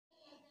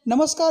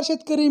नमस्कार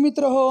शेतकरी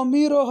मित्र हो,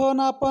 मी रोहन.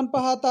 आपण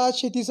पाहत आहात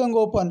शेती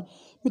संगोपन.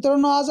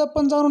 मित्रांनो, आज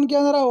आपण जाणून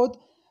घेणार आहोत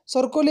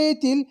सरकोले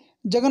येथील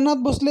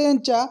जगन्नाथ भोसले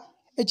यांच्या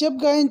एचएफ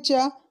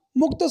गायींच्या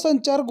मुक्त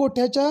संचार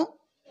गोठ्याच्या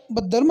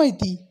बद्दल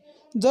माहिती.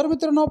 जर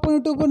मित्रांनो आपण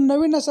यूट्यूबवर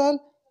नवीन असाल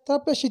तर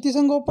आपल्या शेती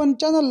संगोपन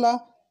चॅनलला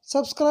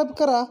सबस्क्राईब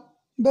करा,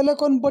 बेल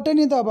आयकॉन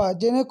बटनही दाबा,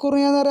 जेणेकरून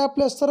येणारे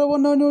आपल्या सर्व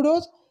नवीन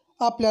व्हिडिओज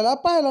आपल्याला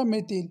पाहायला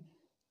मिळतील.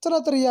 चला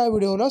तर या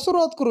व्हिडिओला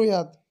सुरुवात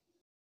करूयात.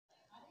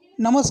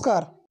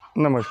 नमस्कार.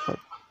 नमस्कार.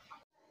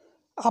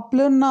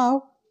 आपलं नाव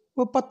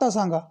व पत्ता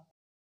सांगा.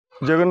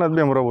 जगन्नाथ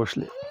भीमराव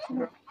भोसले,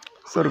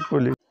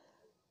 सरकोली.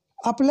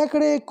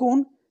 आपल्याकडे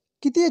एकूण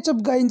किती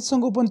एचएफ गायींचं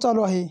संगोपन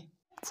चालू आहे?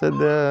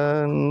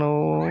 सध्या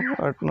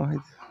 9-8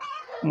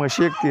 आहेत.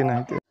 म्हशी 1-3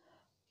 आहेत.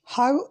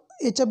 हा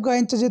एचएफ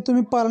गायींचं जे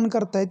तुम्ही पालन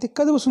करताय ते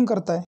कधीपासून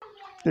करताय?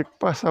 एक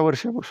 5-6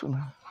 वर्षापासून,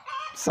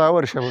 6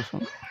 वर्षापासून.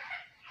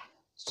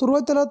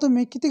 सुरुवातीला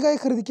तुम्ही किती गायी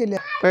खरेदी केल्या?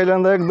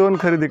 पहिल्यांदा 1-2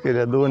 खरेदी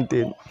केल्या,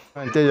 2-3,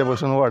 आणि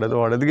त्याच्यापासून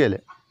वाढत गेल्या.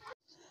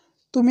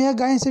 तुम्ही या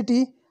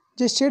गायींसाठी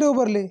जे शेड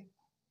उभारले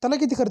त्याला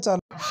किती खर्च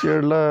आला?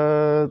 शेडला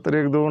तर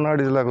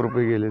 1-2-2.5 लाख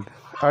रुपये गेलेत.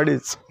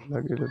 2.5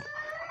 लाख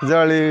गेलेत.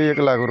 जाळी 1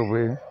 लाख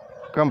रुपये,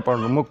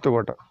 कंपाऊंड मुक्त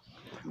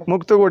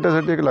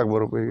गोट्यासाठी 1 लाख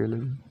रुपये गेले.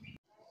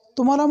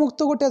 तुम्हाला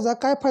मुक्त गोट्याचा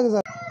काय फायदा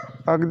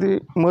झाला? अगदी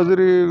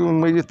मजुरी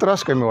म्हणजे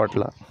त्रास कमी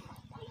वाटला.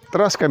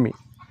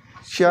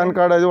 शेण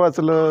काढायचं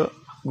वाचलं,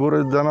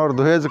 गुरं जनावर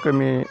धुयाचं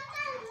कमी,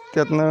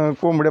 त्यातनं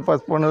कोंबड्या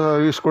 5-5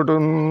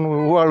 विस्कटून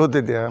वाळ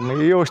होते त्या,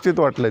 म्हणजे व्यवस्थित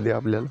वाटलं ते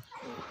आपल्याला.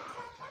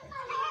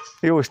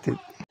 व्यवस्थित.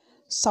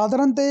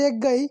 साधारणतः एक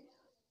गाय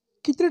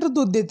किती लिटर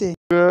दूध देते?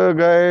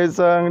 गाय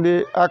चांगली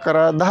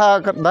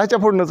 10च्या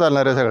पुढनं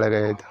चालणाऱ्या सगळ्या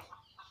गाय आहेत.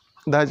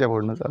 10च्या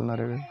पुढनं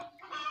चालणाऱ्या गाय.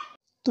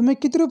 तुम्ही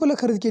किती रुपयाला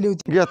खरेदी केली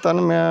होती?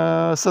 घेताना मी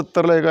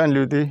 70ला एक आणली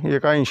होती,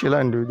 एक 80ला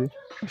आणली होती,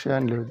 अशी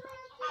आणली होती.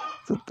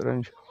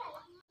 70-80.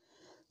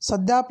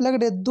 सध्या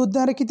आपल्याकडे दूध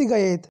देणारे किती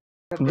गायी आहेत?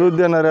 दूध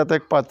देणारे आता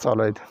 5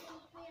 चालू आहेत.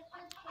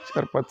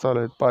 4-5 चालू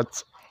आहेत.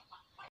 5.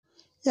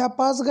 या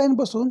 5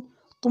 गायींपासून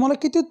तुम्हाला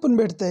किती उत्पन्न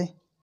भेटतंय?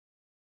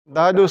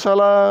 10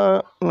 दिवसाला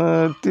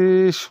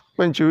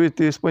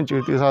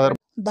 30-25 हजार.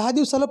 10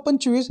 दिवसाला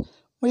 25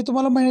 म्हणजे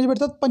तुम्हाला महिन्याचे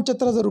भेटतात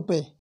 75,000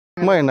 रुपये.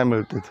 महिना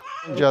मिळते.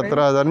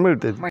 75,000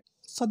 मिळते.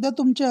 सध्या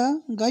तुमच्या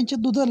गायींच्या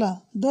दुधाला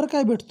दर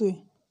काय भेटतोय?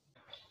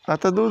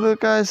 आता दूध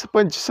काय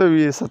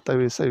 26,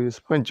 27,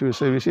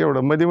 25,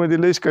 एवढा.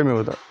 मध्ये लईच कमी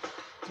होता.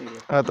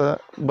 आता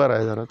बरं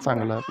आहे, जरा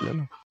चांगलं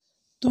आपल्याला.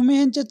 तुम्ही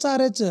ह्यांच्या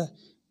चाऱ्याचं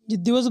जे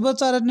दिवसभर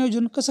चारा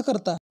नियोजन कसं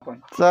करता?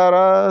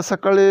 चारा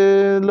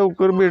सकाळी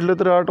लवकर भेटलं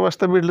तर 8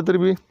 वाजता भेटलं तर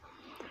बी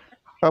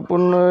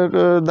आपण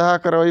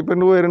 10-11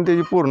 वाजेपर्यंत वैरण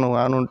त्याची पूर्ण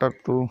आणून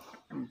टाकतो.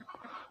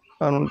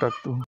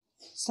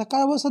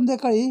 सकाळ व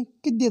संध्याकाळी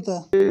किती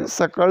देता?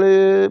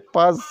 सकाळी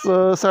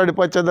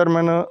 5-5:30च्या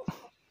दरम्यान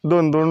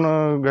 2-2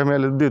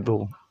 गम्याला देतो,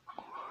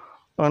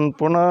 आणि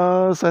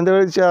पुन्हा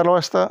संध्याकाळी 4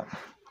 वाजता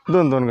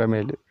 2-2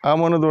 गम्याले.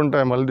 आम्हाला 2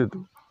 टायमाला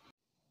देतो.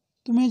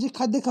 तुम्ही जे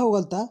खाद्य खाऊ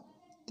घालता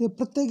ते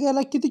प्रत्येक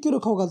गायला किती किलो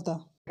खाऊ घालता?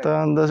 तर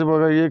अंदाज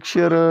बघा, 1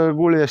 शेर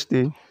गोळी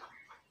असते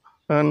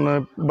आणि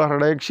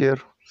भरडा 1 शेर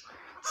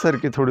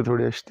सारखी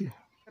थोडी असते.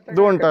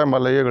 2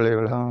 टायमाला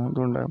वेगळं.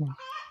 2 टायमाला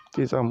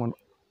तीच आम्हाला.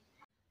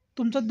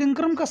 तुमचा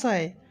दिनक्रम कसा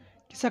आहे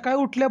की सकाळी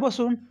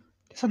उठल्यापासून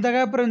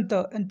संध्याकाळपर्यंत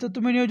यांचं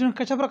तुम्ही नियोजन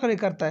कशा प्रकारे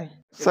करताय?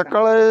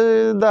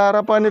 सकाळी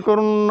दारा पाणी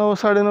करून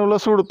 9-9:30ला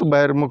सोडतो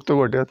बाहेर मुक्त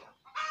गोट्यात,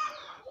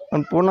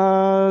 आणि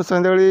पुन्हा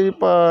संध्याकाळी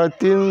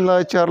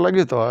 3-4ला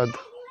घेतो आत.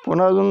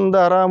 पुन्हा अजून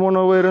दारा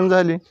म्हणून वैरण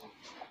झाली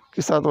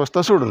की 7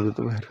 वाजता सोडून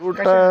देतो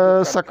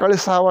बाहेर. सकाळी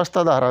 6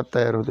 वाजता दारात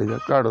तयार होते त्यात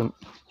काढून,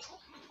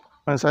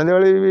 आणि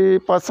संध्याकाळी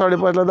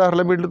 5-5:30ला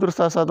दाराला भेटलं तर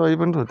 6-7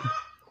 वाजेपर्यंत होते.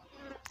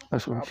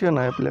 असं शेण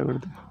आहे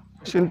आपल्याकडे.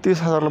 शेण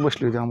 30,000ला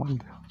बसली होती आम्हाला.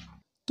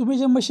 तुम्ही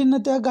जे मशीननं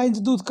त्या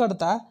गायींचं दूध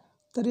काढता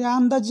तर या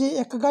अंदाजे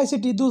एका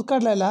गायीसाठी दूध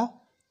काढायला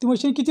ती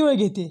मशीन किती वेळ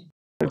घेते?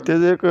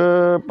 त्याचे एक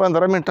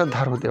 15 मिनटात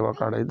धार होते बा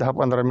काढायची.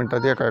 10-15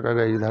 मिनटात एका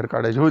गायीची धार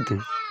काढायची होती.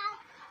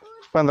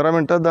 15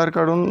 मिनटात धार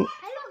काढून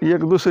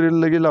एक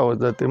दुसरीला लगे लावत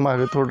जाते.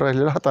 मागे थोडं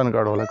राहिलेलं हातानं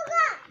काढावं लागतं.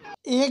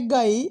 एक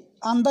गायी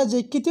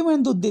अंदाजे किती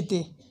महिने दूध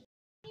देते?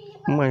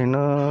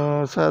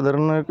 महिना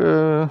साधारण एक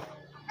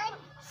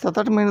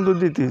 7-8 महिने दूध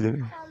देते.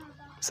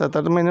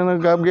 7-8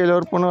 महिन्यानं गाब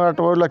गेल्यावर पुन्हा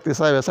आटवावं लागते.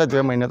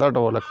 6व्या-7व्या महिन्यात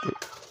आटवावं लागते.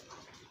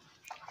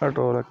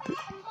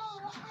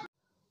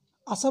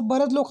 असा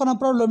बऱ्याच लोकांना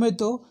प्रॉब्लेम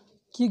येतो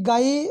की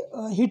गायी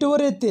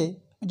हिटवर येते,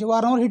 म्हणजे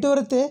वारंवार हिटवर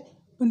येते,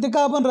 पण ते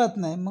गाभण राहत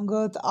नाही. मग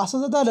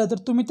असं जर झालं तर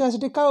तुम्ही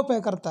त्यासाठी काय उपाय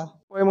करता?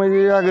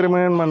 म्हणजे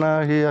अग्रिमेंट म्हणा,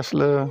 हे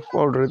असलं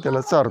पावडर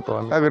त्याला चारतो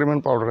आम्ही.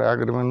 अग्रिमेंट पावडर आहे.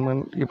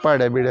 अग्रिमेंट ही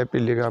पाड्या बिड्या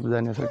पिल्ली गाब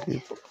जाण्यासाठी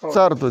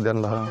चारतो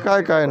त्यांना.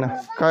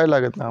 काय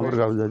लागत नाही आम्हाला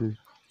गाब झाली.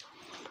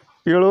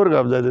 वेळेवर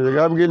गाब झाली.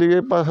 गाब गेली की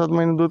 5-7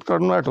 महिने दूध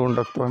काढून आठवून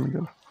टाकतो आम्ही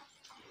त्याला.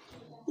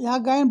 या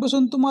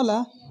गायींपासून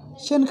तुम्हाला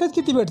शेणखत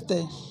किती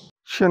भेटतंय?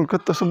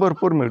 शेणखत तसं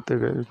भरपूर मिळते.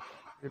 काय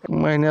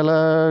महिन्याला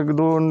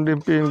 2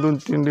 डिंपिंग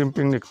 2-3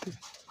 डिंपिंग निघते.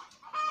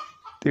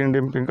 3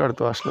 डिंपिंग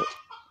काढतो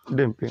असलं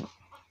डिंपिंग.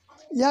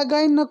 या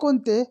गायींना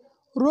कोणते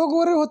रोग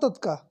वगैरे होतात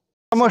का?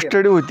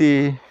 मस्टडी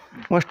होती.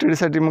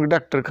 मस्टडीसाठी मग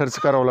डॉक्टर खर्च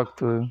करावा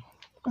लागतो.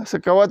 असं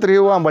केव्हा तरी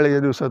आंबाळीच्या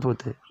दिवसात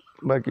होते,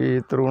 बाकी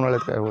इतर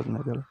उन्हाळ्यात काय होत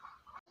नाही त्याला.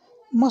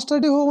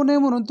 मस्टडी होऊ नये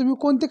म्हणून तुम्ही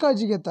कोणती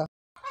काळजी घेता?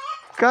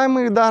 काय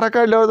मग दारा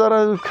काढल्यावर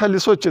जरा खाली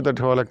स्वच्छता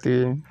ठेवावं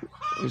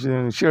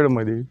लागते,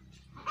 शेडमध्ये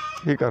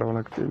हे करावं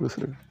लागते.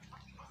 दुसरं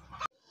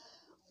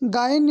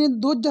गायींनी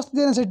दूध जास्त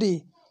देण्यासाठी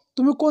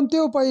तुम्ही कोणते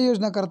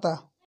उपाययोजना करता?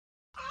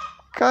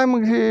 काय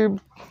मग हे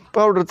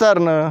पावडर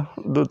चारणं,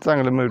 दूध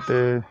चांगलं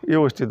मिळते,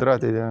 व्यवस्थित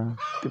राहते त्या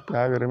ते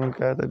वगैरे. मग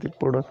काय आता ते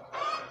पुढं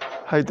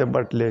आहे त्या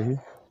बाटल्या ही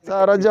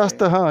चारा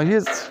जास्त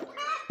हेच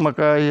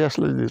मका हे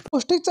असलं देतो.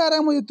 पौष्टिक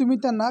चाऱ्यामध्ये तुम्ही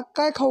त्यांना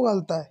काय खाऊ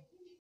घालताय?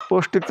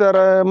 पौष्टिक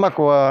चारा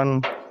मकवान,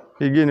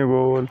 हे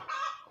गिनीगोल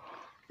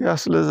हे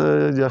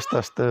असलं जास्त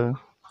असतं.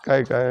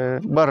 काय काय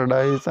बरडा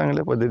हे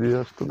चांगल्या पद्धतीचा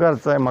असतो.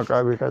 घरचा आहे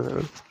मका बिका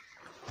सगळं.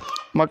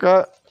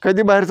 मका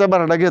कधी बाहेरचा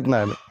बरडा घेत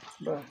नाही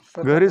आलं,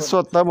 घरीच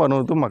स्वतः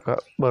बनवतो, मका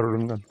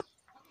भरडून घालतो.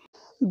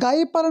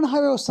 गाई पालन हा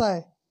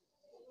व्यवसाय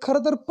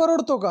खरं तर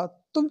परवडतो का?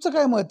 तुमचं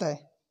काय मत आहे?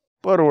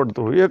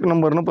 परवडतो, एक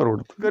नंबरनं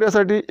परवडतो.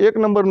 कऱ्यासाठी एक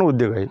नंबरनं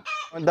उद्योग आहे.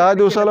 10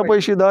 दिवसाला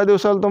पैसे, 10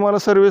 दिवसाला तुम्हाला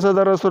सर्व्हिस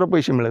सुद्धा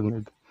पैसे मिळत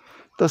नाहीत.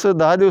 तसं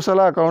 10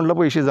 दिवसाला अकाउंटला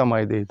पैसे जमा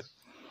येतात.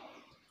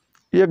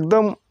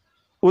 एकदम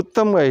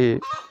उत्तम आहे.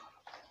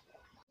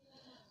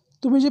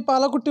 तुम्ही जी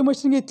पालाकुट्टी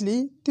मशीन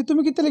घेतली ती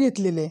तुम्ही कितीला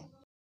घेतलेली?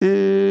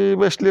 ती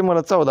बसली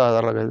मला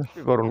 14,000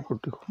 लागायचं करून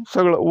कुट्टी.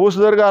 सगळं ऊस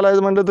जर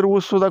घालायचं म्हणलं तर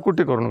ऊस सुद्धा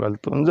कुट्टी करून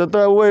घालतो. आणि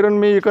जर वैरण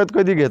मी विकत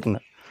कधी घेत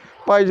नाही,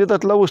 पाहिजे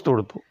त्यातला ऊस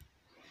तोडतो.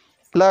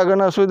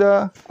 लागण असू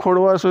द्या,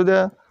 खोडवा असू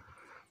द्या,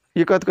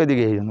 विकत कधी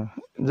घ्यायचं ना.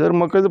 जर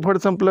मकाचं फड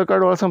संपलं,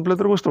 काढवाळ संपलं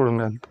तर ऊस तोडून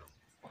घालतो.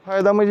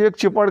 फायदा म्हणजे एक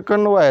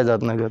चिपाडकण वाया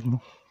जात नाही त्यातनं,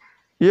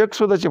 एक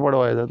सुद्धा चिपाड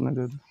वाया जात नाही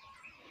त्यातनं.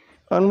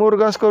 आणि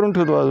मुरघास करून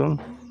ठेवतो. अजून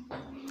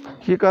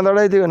ही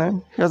कांदाडा येते का नाही,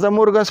 ह्याचा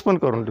मुरघास पण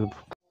करून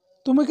ठेवतो.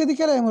 तुम्ही कधी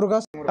केला आहे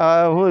मुरघास?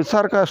 हो,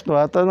 सारखा असतो.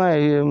 आता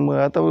नाही,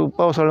 आता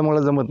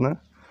पावसाळ्यामुळे जमत ना,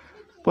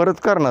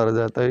 परत करणारच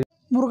आता.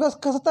 मुरघास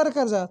कसा तयार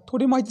करायचा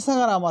थोडी माहिती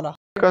सांगा ना आम्हाला.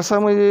 कसा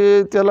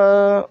म्हणजे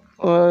त्याला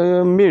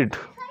मीठ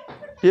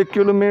 1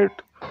 किलो मीठ,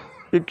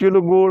 1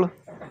 किलो गूळ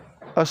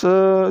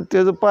असं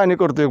त्याचं पाणी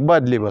करतो एक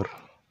बादलीभर.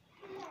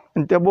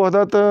 आणि त्या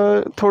बोधात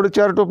थोडं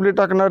 4 टोपली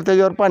टाकणार,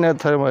 त्याच्यावर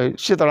पाण्यात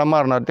शितळा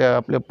मारणार त्या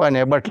आपल्या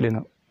पाण्या बाटलीनं.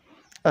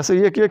 असं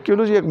 1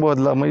 किलोच एक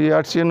बोधला, म्हणजे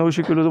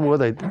 800-900 किलोचं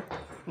बोध आहे ते.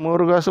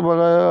 मुरघास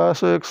बघा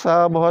असं एक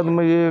 6 बोध,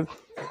 म्हणजे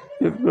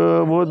एक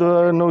बोध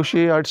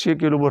 900-800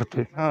 किलो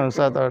भरते.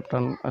 7-8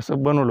 टन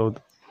असं बनवलं होतं.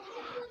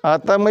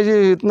 आता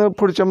म्हणजे इथनं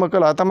पुढच्या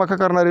मकाला आता मका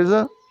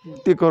करणारीचं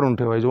ती करून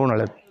ठेवायची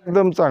उन्हाळ्यात.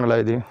 एकदम चांगलं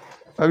आहे ते.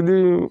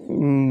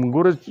 अगदी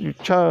गुरं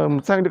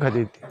चांगली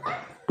खाते ती.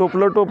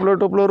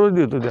 टोपलं रोज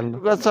देतो त्यांना.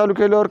 मुरघास चालू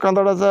केल्यावर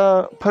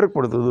कांदाडाचा फरक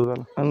पडतो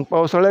दुधाला. आणि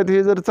पावसाळ्यात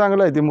हे जर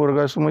चांगलं आहे ते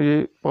मुरघास,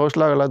 म्हणजे पाऊस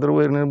लागला तर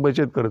वैरण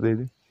बचत करते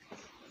ते.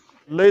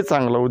 लय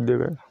चांगला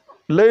उद्योग आहे,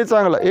 लय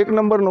चांगला, एक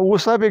नंबरनं.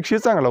 ऊसापेक्षा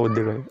चांगला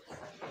उद्योग आहे.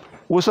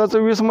 ऊसाचं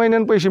 20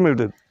 महिन्यानं पैसे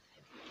मिळतात.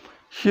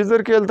 ही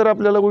जर केलं तर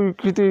आपल्याला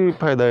किती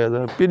फायदा आहे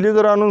याचा. पिल्ली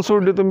जर आणून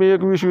सोडली तुम्ही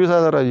एक 20-20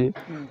 हजाराची,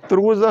 तर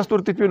ऊस जास्त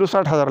ती पिल्लू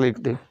 60,000ला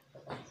विकते.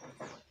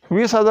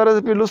 20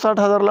 हजाराचं पिल्लू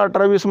 60,000ला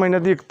 18-20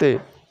 महिन्यात विकते.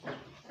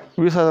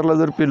 20 हजारला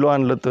जर पिल्लू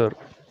आणलं तर.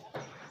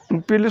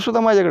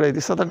 पिल्लीसुद्धा माझ्याकडे आहे,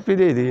 ती 7-8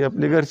 पिल्ली आहे, ती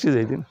आपली घरचीच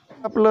आहे ती.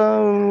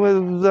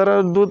 आपलं जरा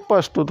दूध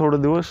पाजतो थोडे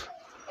दिवस,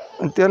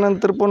 आणि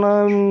त्यानंतर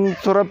पुन्हा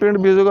चोरापेंड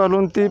भिजू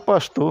घालून ती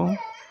पाजतो.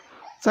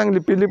 चांगली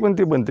पिल्ली पण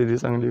ती बनते ती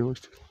चांगली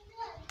गोष्ट.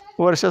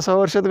 1-6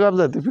 वर्षात गाप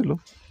जाते पिल्लू,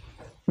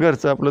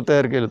 घरचं आपलं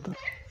तयार केलं तर.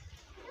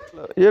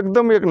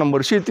 एकदम एक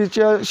नंबर.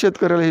 शेतीच्या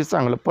शेतकऱ्याला ही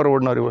चांगलं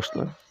परवडणारी वस्तू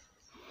आहे.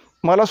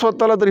 मला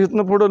स्वतःला तर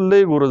इथनं पुढं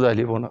लई गुरं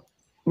झाली. पुन्हा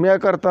मी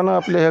करताना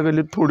आपल्या ह्या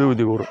गल्लीत थोडी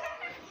होती गुरं.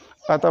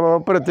 आता बाबा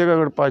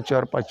प्रत्येकाकडे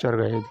 5-4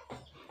 गाय आहेत,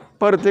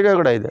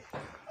 प्रत्येकाकडे आहे त्या.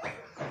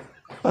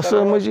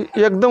 असं म्हणजे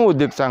एकदम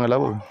उद्योग चांगला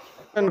बघ.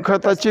 पण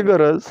खताची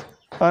गरज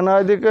आणि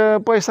अधिक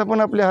पैसा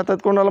पण आपल्या हातात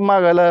कोणाला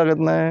मागायला लागत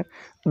नाही.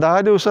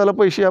 10 दिवसाला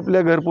पैसे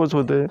आपल्या घरपोच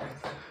होते.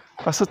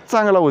 असं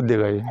चांगला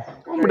उद्योग आहे.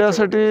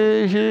 कोंबड्यासाठी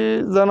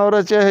ही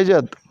जनावरांच्या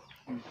ह्याच्यात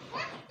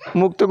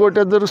मुक्त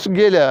गोट्यात जर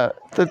गेल्या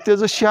तर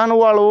त्याचं शान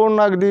वाळवून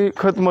अगदी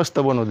खत मस्त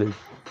बनवते.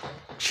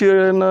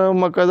 शेण,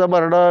 मकाचा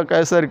बरडा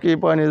काय सारखी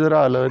पाणी जर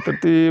आलं तर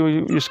ती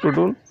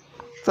विस्कटून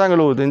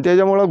चांगलं होतं, आणि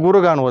त्याच्यामुळं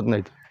गुरं घाण होत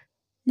नाहीत.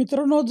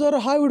 मित्रांनो, जर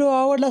हा व्हिडिओ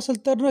आवडला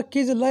असेल तर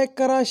नक्कीच लाईक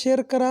करा,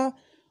 शेअर करा.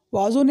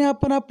 अजूनही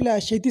आपण आपल्या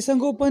शेती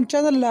संगोपन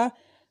चॅनलला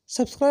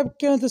सबस्क्राईब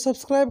केलं तर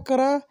सबस्क्राईब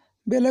करा.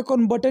 बेल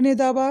आयकॉन बटनही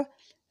दाबा,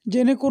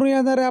 जेणेकरून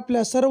येणारे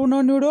आपल्या सर्व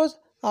नवीन व्हिडिओज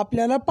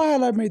आपल्याला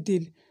पाहायला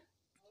मिळतील.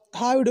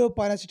 हा व्हिडिओ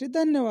पाहण्यासाठी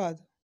धन्यवाद.